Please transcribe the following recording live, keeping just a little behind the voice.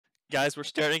Guys, we're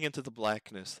staring into the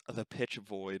blackness of the pitch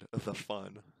void of the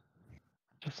fun.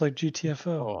 Just like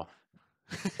GTFO.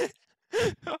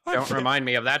 Oh, don't remind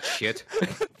me of that shit.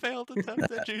 Failed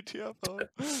attempt at GTFO.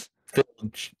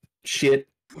 Shit.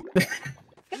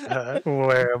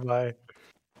 Where am I?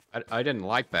 I didn't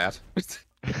like that.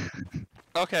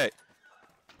 Okay.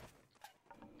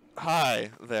 Hi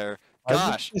there. I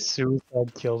Gosh, just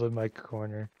suicide killed in my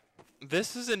corner.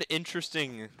 this is an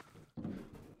interesting...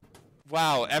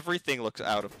 Wow, everything looks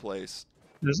out of place.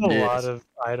 There's a Yes. lot of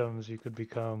items you could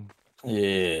become.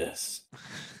 Yes.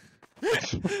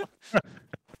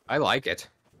 I like it.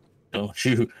 Don't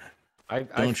you? I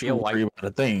Don't feel you worry like about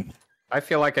a thing. I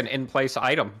feel like an in-place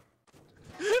item.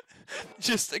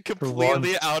 Just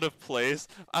completely out of place.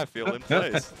 I feel in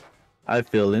place. I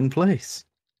feel in place.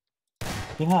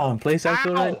 Yeah, in place. I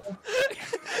feel right.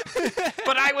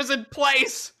 But I was in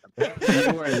place.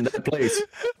 You were in that place.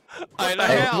 I the know.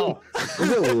 hell? I'm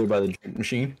not worried about the drink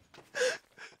machine.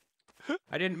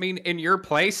 I didn't mean in your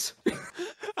place.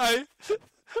 I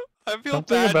feel Something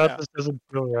bad about now. this doesn't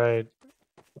feel right.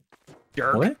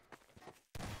 Jerk. What?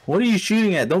 What are you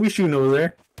shooting at? Don't be shooting over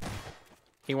there.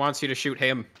 He wants you to shoot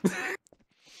him.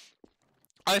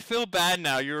 I feel bad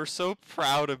now. You were so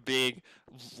proud of being,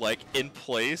 like, in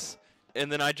place,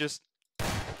 and then I just...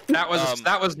 That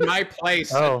was my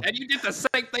place, Oh. and you did the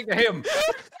same thing to him.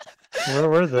 Where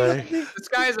were they? This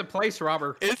guy is a place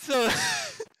robber. It's a...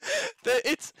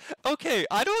 it's... Okay,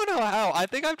 I don't know how. I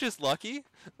think I'm just lucky,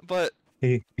 but...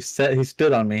 He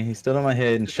stood on me. He stood on my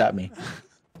head and shot me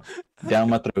down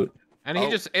my throat. And he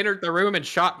just entered the room and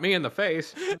shot me in the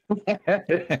face.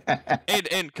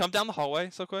 And come down the hallway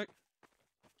so quick.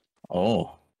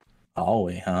 Oh,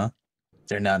 hallway, huh?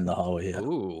 They're not in the hallway yet.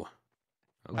 Ooh.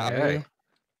 Are Okay. you?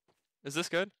 Is this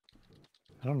good?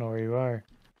 I don't know where you are.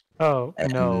 Oh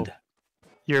no, And-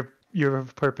 you're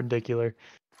perpendicular.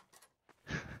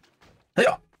 Hey,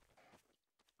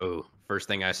 Ooh. First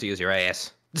thing I see is your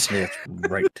ass. that's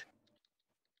right.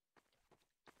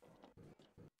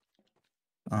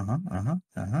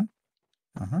 Uh-huh.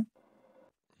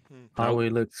 Hmm. Hallway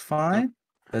looks fine,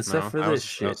 except No, for that this was,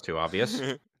 shit. That was too obvious.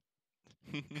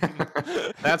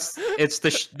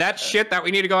 That shit that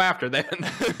we need to go after then.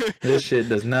 This shit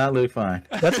does not look fine.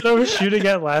 That's what I was shooting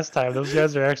at last time. Those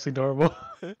guys are actually normal.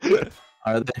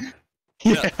 Are they?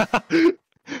 Yeah.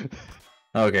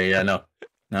 Okay, yeah, no.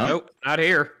 No? Nope, not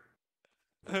here.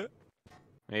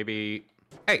 Maybe.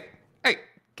 Hey,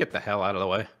 get the hell out of the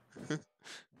way.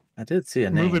 I did see a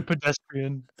name. Moving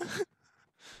pedestrian.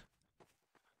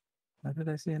 How did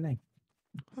I see a name?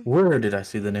 Where did I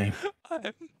see the name?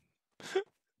 I'm...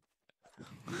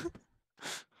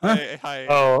 Huh? Hi.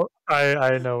 Oh,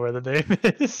 I know where the name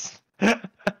is.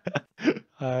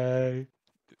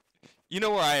 You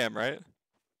know where I am, right?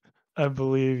 I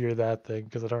believe you're that thing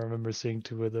because I don't remember seeing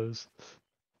two of those.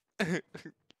 The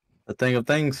thing of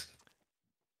things.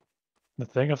 The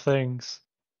thing of things.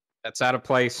 That's out of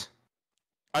place.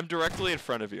 I'm directly in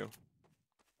front of you.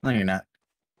 No, you're not.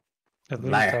 At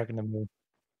least Liar. talking to me.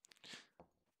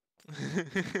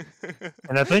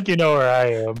 And I think you know where I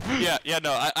am. yeah,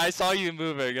 no, I saw you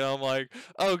moving, and I'm like,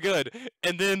 oh, good.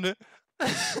 And then...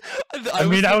 I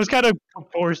mean, I was kind of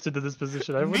forced into this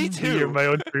position. I Me wouldn't be too. here of my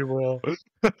own free will.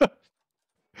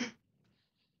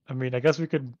 I mean, I guess we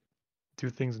could do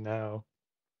things now.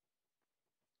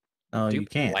 No, Do you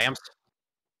can't. Lamps.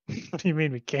 What do you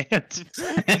mean we can't?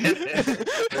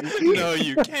 No,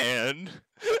 you can.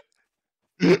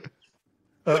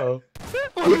 Uh-oh.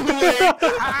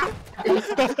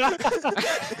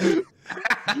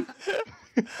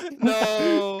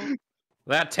 No.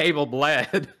 That table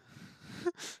bled.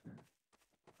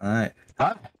 Alright.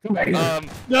 Huh? Come back here.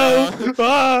 No!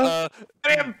 Uh,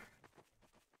 Damn.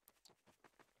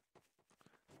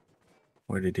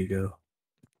 Where did he go?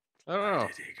 I don't know. Where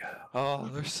did he go? oh,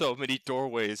 there's so many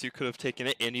doorways. You could have taken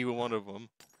any one of them.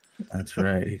 That's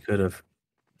right. He could have.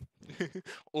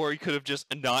 Or you could have just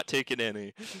not taken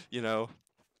any, you know?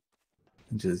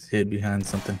 Just hid behind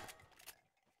something.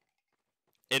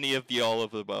 Any of the all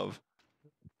of the above.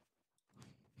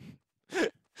 Okay,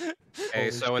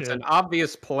 Holy so it's shit. an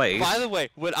obvious place. By the way,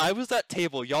 when I was at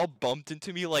table, y'all bumped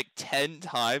into me like 10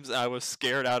 times, and I was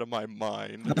scared out of my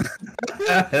mind.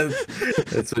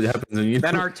 That's what happens when you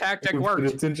Then don't our tactic pay worked.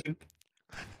 attention.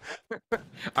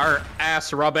 Our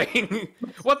ass rubbing.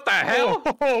 What the hell?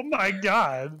 Oh my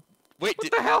god! Wait,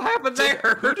 What the hell happened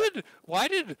there? why?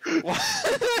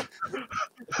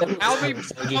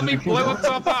 Albie blew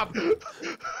himself up.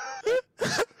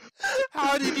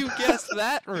 How did you guess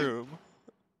that room?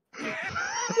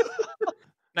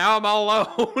 Now I'm all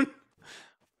alone.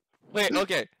 Wait,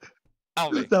 okay.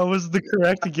 Alvy. That was the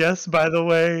correct guess, by the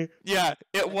way. Yeah,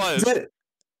 it was. That's it.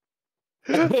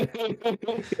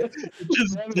 It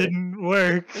just didn't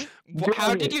work.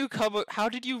 How did you come? How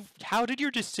did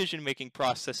your decision-making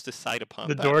process decide upon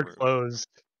The that door room? closed.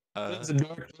 The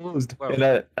door closed, Whoa. and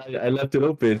I left it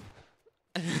open.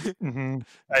 Hmm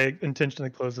I intentionally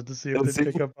closed it to see if Let's they'd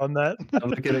see. pick up on that. I'm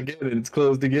looking again, and it's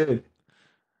closed again.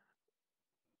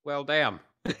 Well, damn.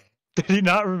 Did he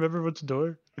not remember which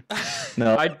door?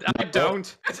 No. I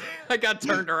don't. I got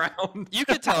turned around. You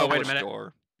can tell Oh, wait a which minute.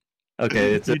 door.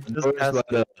 Okay, it's You the just door asked-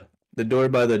 by the door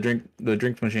by the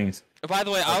drink machines. By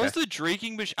the way, I Okay. was the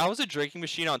drinking machine. I was a drinking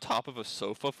machine on top of a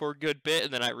sofa for a good bit,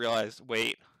 and then I realized,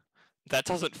 wait, that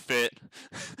doesn't fit.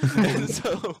 And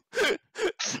so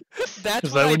that's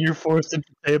Is when that when you're forced into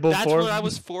table that's form? when I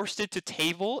was forced into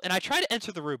table, and I tried to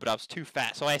enter the room, but I was too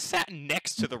fat, so I sat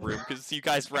next to the room because you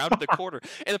guys rounded the corner.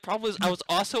 And the problem was, I was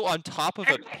also on top of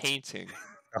a painting.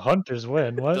 The hunters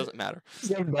win. What? Doesn't matter.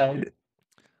 So bad.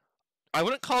 I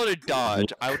wouldn't call it a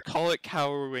dodge. I would call it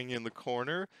cowering in the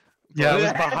corner. Yeah, it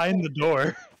was behind the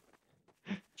door.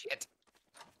 Shit.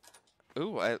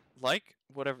 Ooh, I like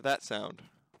whatever that sound.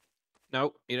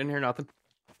 Nope, you didn't hear nothing.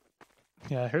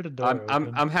 Yeah, I heard a door.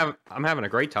 I'm having a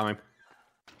great time.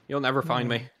 You'll never find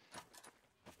me.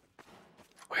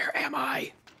 Where am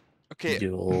I? Okay,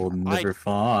 You'll never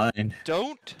find.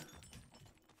 don't.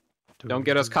 Don't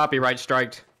get us copyright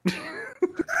striked.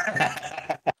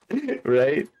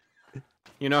 Right?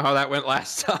 You know how that went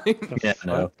last time. Yeah,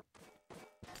 no.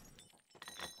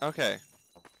 Okay.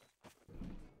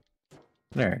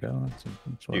 There we go.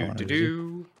 That's what I Do wanted do to do.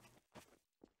 do.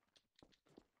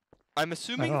 I'm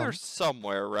assuming they're don't.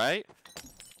 somewhere, right?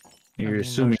 You're mean,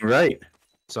 assuming right.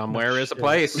 Somewhere is a shit.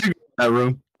 place. That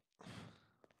room.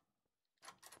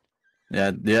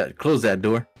 Yeah, close that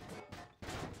door.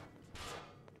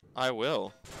 I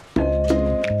will.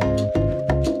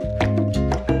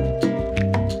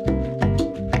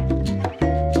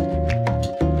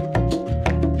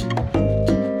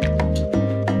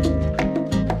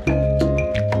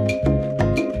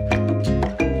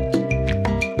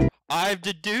 I've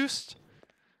deduced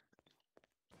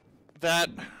that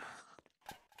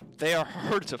they are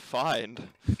hard to find.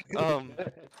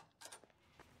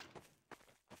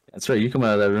 That's right, you come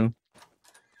out of that room.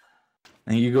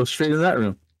 And you go straight in that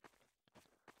room.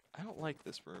 I don't like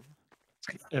this room.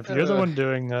 If you're the one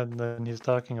doing that, then he's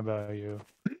talking about you.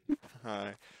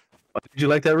 Hi. Why did you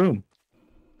like that room?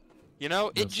 You know,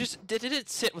 it Doesn't- just didn't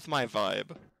sit with my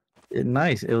vibe. It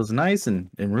was nice and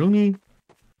roomy.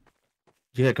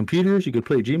 You had computers, you could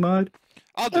play Gmod.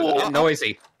 I'll do Oh, it.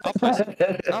 noisy. I'll play some.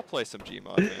 I'll play some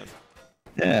Gmod, man.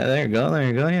 Yeah, there you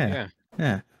go, Yeah.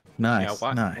 Yeah. Nice, Yeah,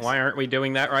 why, nice. why aren't we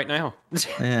doing that right now?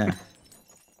 Yeah.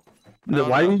 don't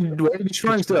Why know. are you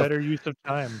destroying It's stuff? better use of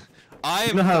time. I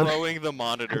am know how- throwing the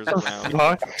monitors around.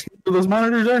 Fuck. Those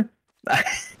monitors are?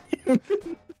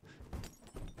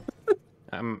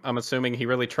 I'm assuming he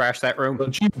really trashed that room.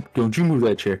 Don't you move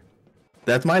that chair.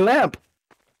 That's my lamp.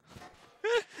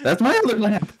 That's my other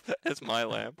lamp. It's my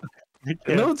lamp. We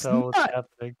No, can't it's tell what's not.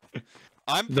 happening.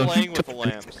 I'm Don't you playing with the touch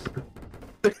lamps.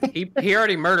 He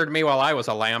already murdered me while I was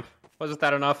a lamp. Wasn't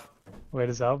that enough? Wait,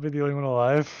 is Al be the only one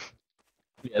alive?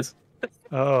 Yes.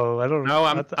 Oh, I don't. No,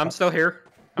 I I'm still here.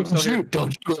 I'm still here.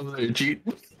 Don't you go over there and cheat.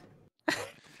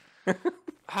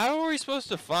 How are we supposed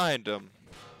to find them?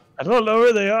 I don't know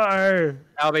where they are.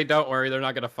 Albie, don't worry, they're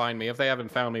not gonna find me if they haven't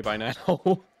found me by now.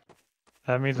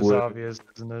 That means it's Where- obvious,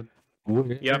 isn't it?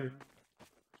 Yep.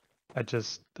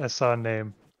 I saw a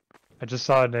name. I just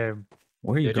saw a name.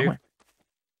 Where are you Did you? going?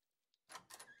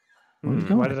 Where are you Hmm.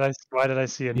 going? Why did I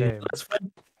see a Yeah, name? that's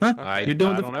fine. Huh? I You're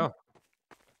doing the- don't know.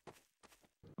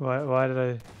 Why did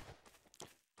I?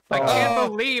 I Oh.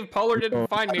 can't believe Polar didn't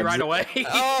find me right away.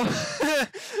 Oh,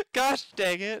 gosh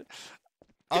dang it!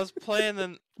 I was playing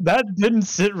and That didn't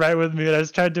sit right with me, and I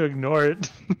was trying to ignore it.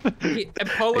 And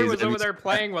Polar was He's- over there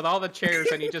playing with all the chairs,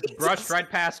 and he just brushed right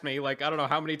past me, like I don't know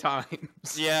how many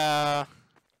times. yeah.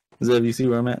 Zev, you see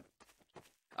where I'm at?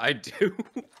 I do.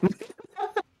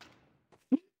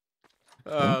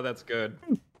 Oh, that's good.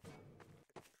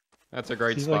 That's a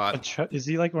great is, he like spot. is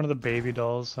he like one of the baby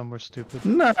dolls somewhere stupid?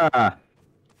 Nah.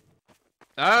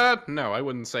 No, I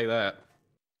wouldn't say that.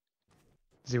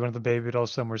 Is he one of the baby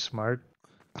dolls somewhere smart?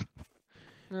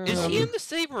 Is he in the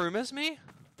same room as me?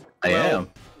 I Well, am.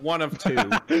 One of two.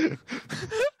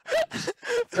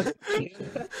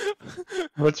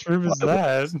 What room is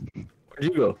that? Where'd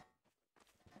you go?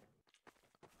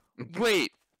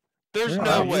 Wait, there's Where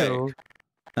no are way. you?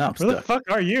 No, I'm Where the stuck. fuck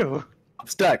are you? I'm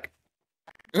stuck.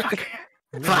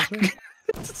 Fuck.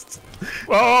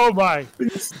 Oh my!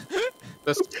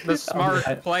 The smart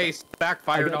place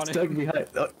backfired on stuck it. behind.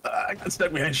 I got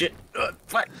stuck behind shit.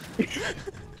 Fuck.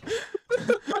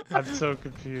 I'm so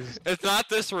confused. It's not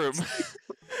this room.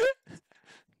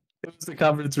 It was the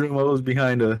conference room. I was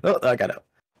behind a. Oh, I got out.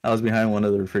 I was behind one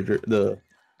of the the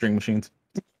drink machines.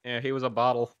 Yeah, he was a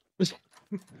bottle.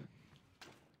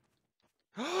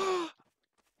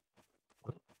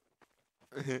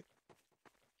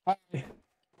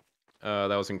 That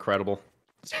was incredible.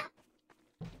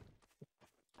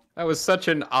 That was such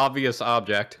an obvious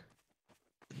object.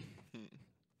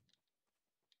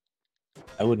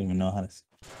 I wouldn't even know how to.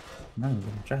 I'm not even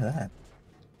gonna try that.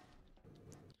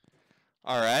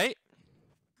 All right.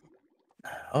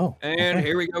 Oh. And okay.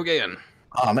 here we go again.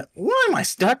 Oh man, why am I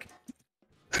stuck?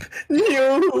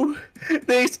 No,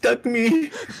 they stuck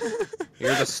me.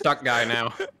 You're the stuck guy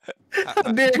now. How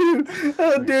dare you?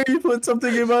 How dare you put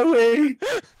something in my way?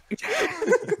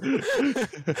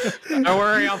 Don't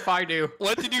worry, I'll find you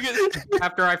What did you get?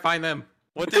 after I find them.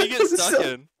 What did you get stuck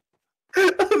in?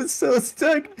 I'm so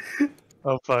stuck.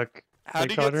 Oh fuck. How Hey,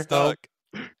 did you Connor, get stuck?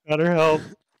 Connor, help.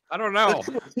 I don't know.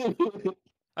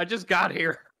 I just got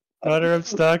here. Connor, I'm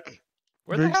stuck.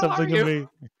 Where the Bring hell something are to you?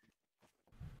 me.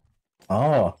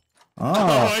 Oh. Oh,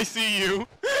 Oh. I see you.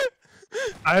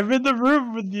 I'm in the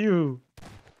room with you.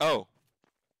 Oh.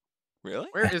 Really?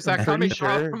 Where is that I'm coming pretty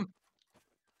sure. from?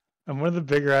 I'm one of the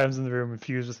bigger items in the room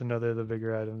infused with another of the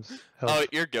bigger items. Help. Oh,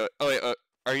 you're good. Oh wait,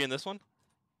 are you in this one?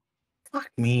 Fuck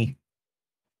me.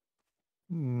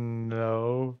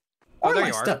 No. Oh, Why there am I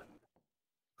you are. stuck?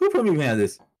 Who put me behind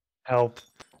this? Help.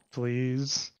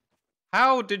 Please.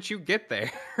 How did you get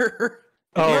there?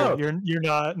 Oh, Yeah. you're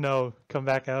not. No. Come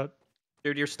back out.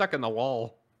 Dude, you're stuck in the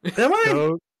wall. Am I?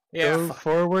 Go Yeah. go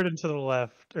forward and to the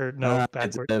left. Or no,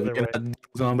 backward. You Other way. can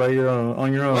on by your own,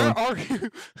 on your Where own. are you?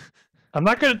 I'm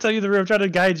not gonna tell you the room. I'm trying to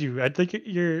guide you. I think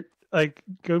you're like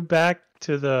go back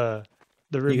to the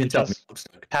room You you can tell me just I'm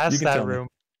stuck. You past can that tell me. room.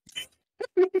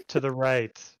 To the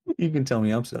right. You can tell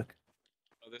me I'm stuck.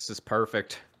 Oh, this is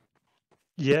perfect.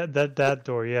 Yeah, that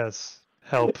door. Yes.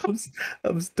 Help.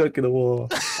 I'm stuck in the wall.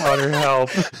 Connor, help.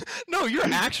 No, you're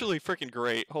actually freaking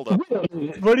great. Hold up.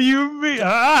 What do you mean?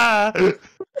 Ah!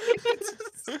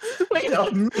 Wait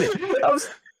a minute.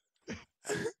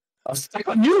 I'm stuck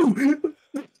on you.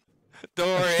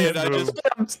 Don't worry, and I just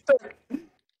I'm stuck.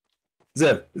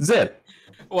 Zip.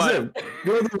 What? Zip.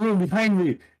 Go to the room behind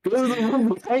me. Go to the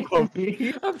room behind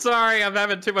me. I'm sorry, I'm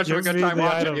having too much of a Give good me time the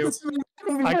watching you.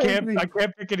 item. I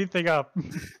can't pick anything up.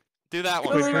 do that Go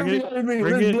one. to the room Bring it- behind me.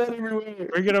 bring There's it- blood everywhere.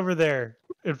 Bring it over there.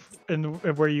 In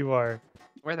where you are.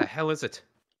 Where the hell is it?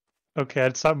 Okay,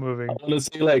 I'd stop moving. I want to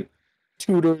see like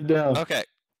 2 doors down. Okay.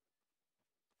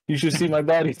 You should see my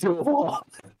body through a wall.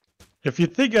 If you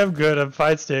think I'm good, I'm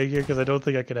fine staying here because I don't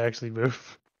think I can actually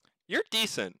move. You're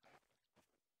decent.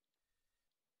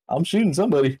 I'm shooting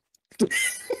somebody.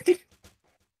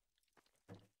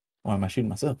 Why am I shooting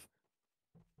myself?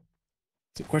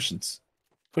 These are questions.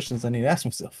 Questions I need to ask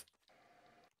myself.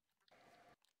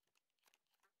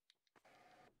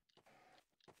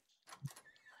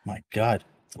 My God,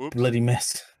 it's a Whoops. bloody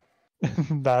mess.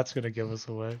 That's gonna give us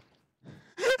away.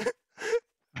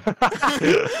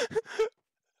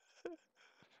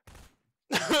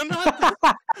 Not-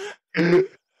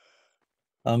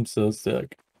 I'm so stuck.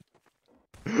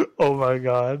 Oh my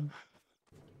god.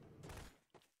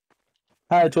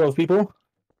 Hi, 12 people.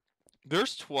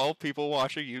 There's 12 people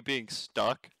watching you being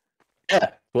stuck.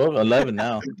 Yeah, 12, 11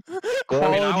 now. I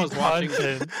Quality mean, I was watching.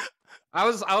 content. I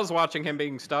was watching him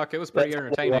being stuck. It was pretty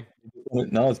entertaining.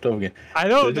 No, it's 12 again. I They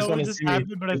don't just know wanna what just see me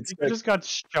happened, but I get think I stuck. just got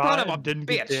Son shot of a and didn't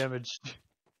get bitch. damaged.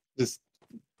 Just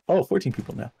 14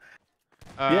 people now.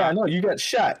 Uh, Yeah, I know you got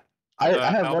shot. I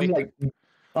have Albie. I'm like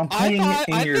I'm I playing thought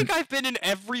in I your think I've been in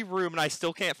every room and I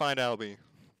still can't find Albie.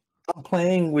 I'm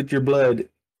playing with your blood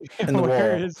in the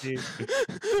Where wall. is he?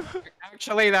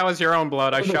 Actually, that was your own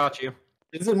blood. I shot you.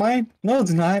 Is it mine? No,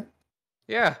 it's not.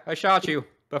 Yeah, I shot you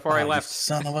before I Oh, you left.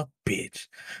 son of a bitch.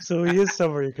 So he is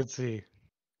somewhere you can see.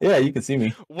 Yeah, you can see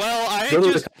me. Well, I Go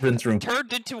to just the conference room.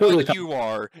 turned into Go to what the you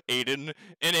are, Aiden,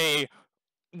 in a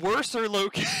worser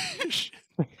location.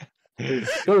 Go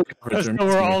to the conference So room.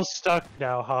 we're all stuck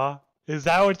now, huh? Is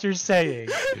that what you're saying?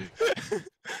 Zip.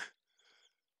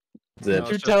 No. You're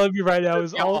just- telling me right now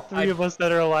is Yeah, all three of us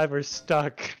that are alive are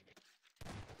stuck.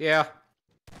 Yeah.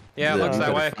 Yeah, it Zip, looks you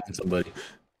that better way. Find somebody.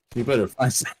 You better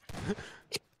find somebody.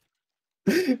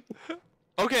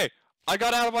 Okay, I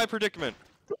got out of my predicament.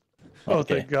 Oh,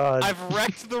 Okay. thank God. I've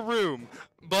wrecked the room,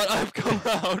 but I've come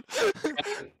out.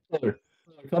 Taylor,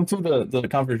 come to the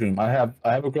conference room. I have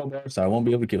a crowbar, so I won't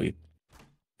be able to kill you.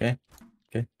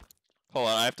 Hold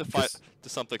on, I have to find Just- to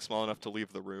something small enough to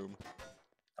leave the room.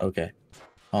 Okay.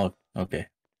 Oh, okay.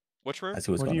 Which room? I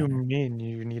see what's What do going you on. mean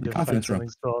you need The to find conference room. something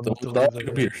still The to one with all leave the the room?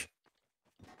 computers.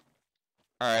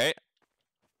 All right.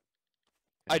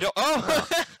 I don't. Oh.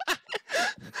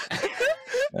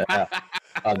 Yeah,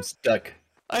 I'm stuck.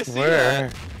 I see Where?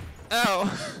 that. Ow.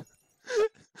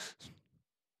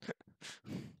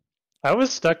 I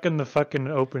was stuck in the fucking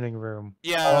opening room.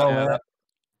 Yeah. Oh Yeah, man,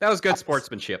 that was good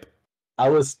sportsmanship. I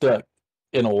was stuck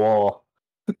in a wall.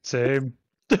 Same.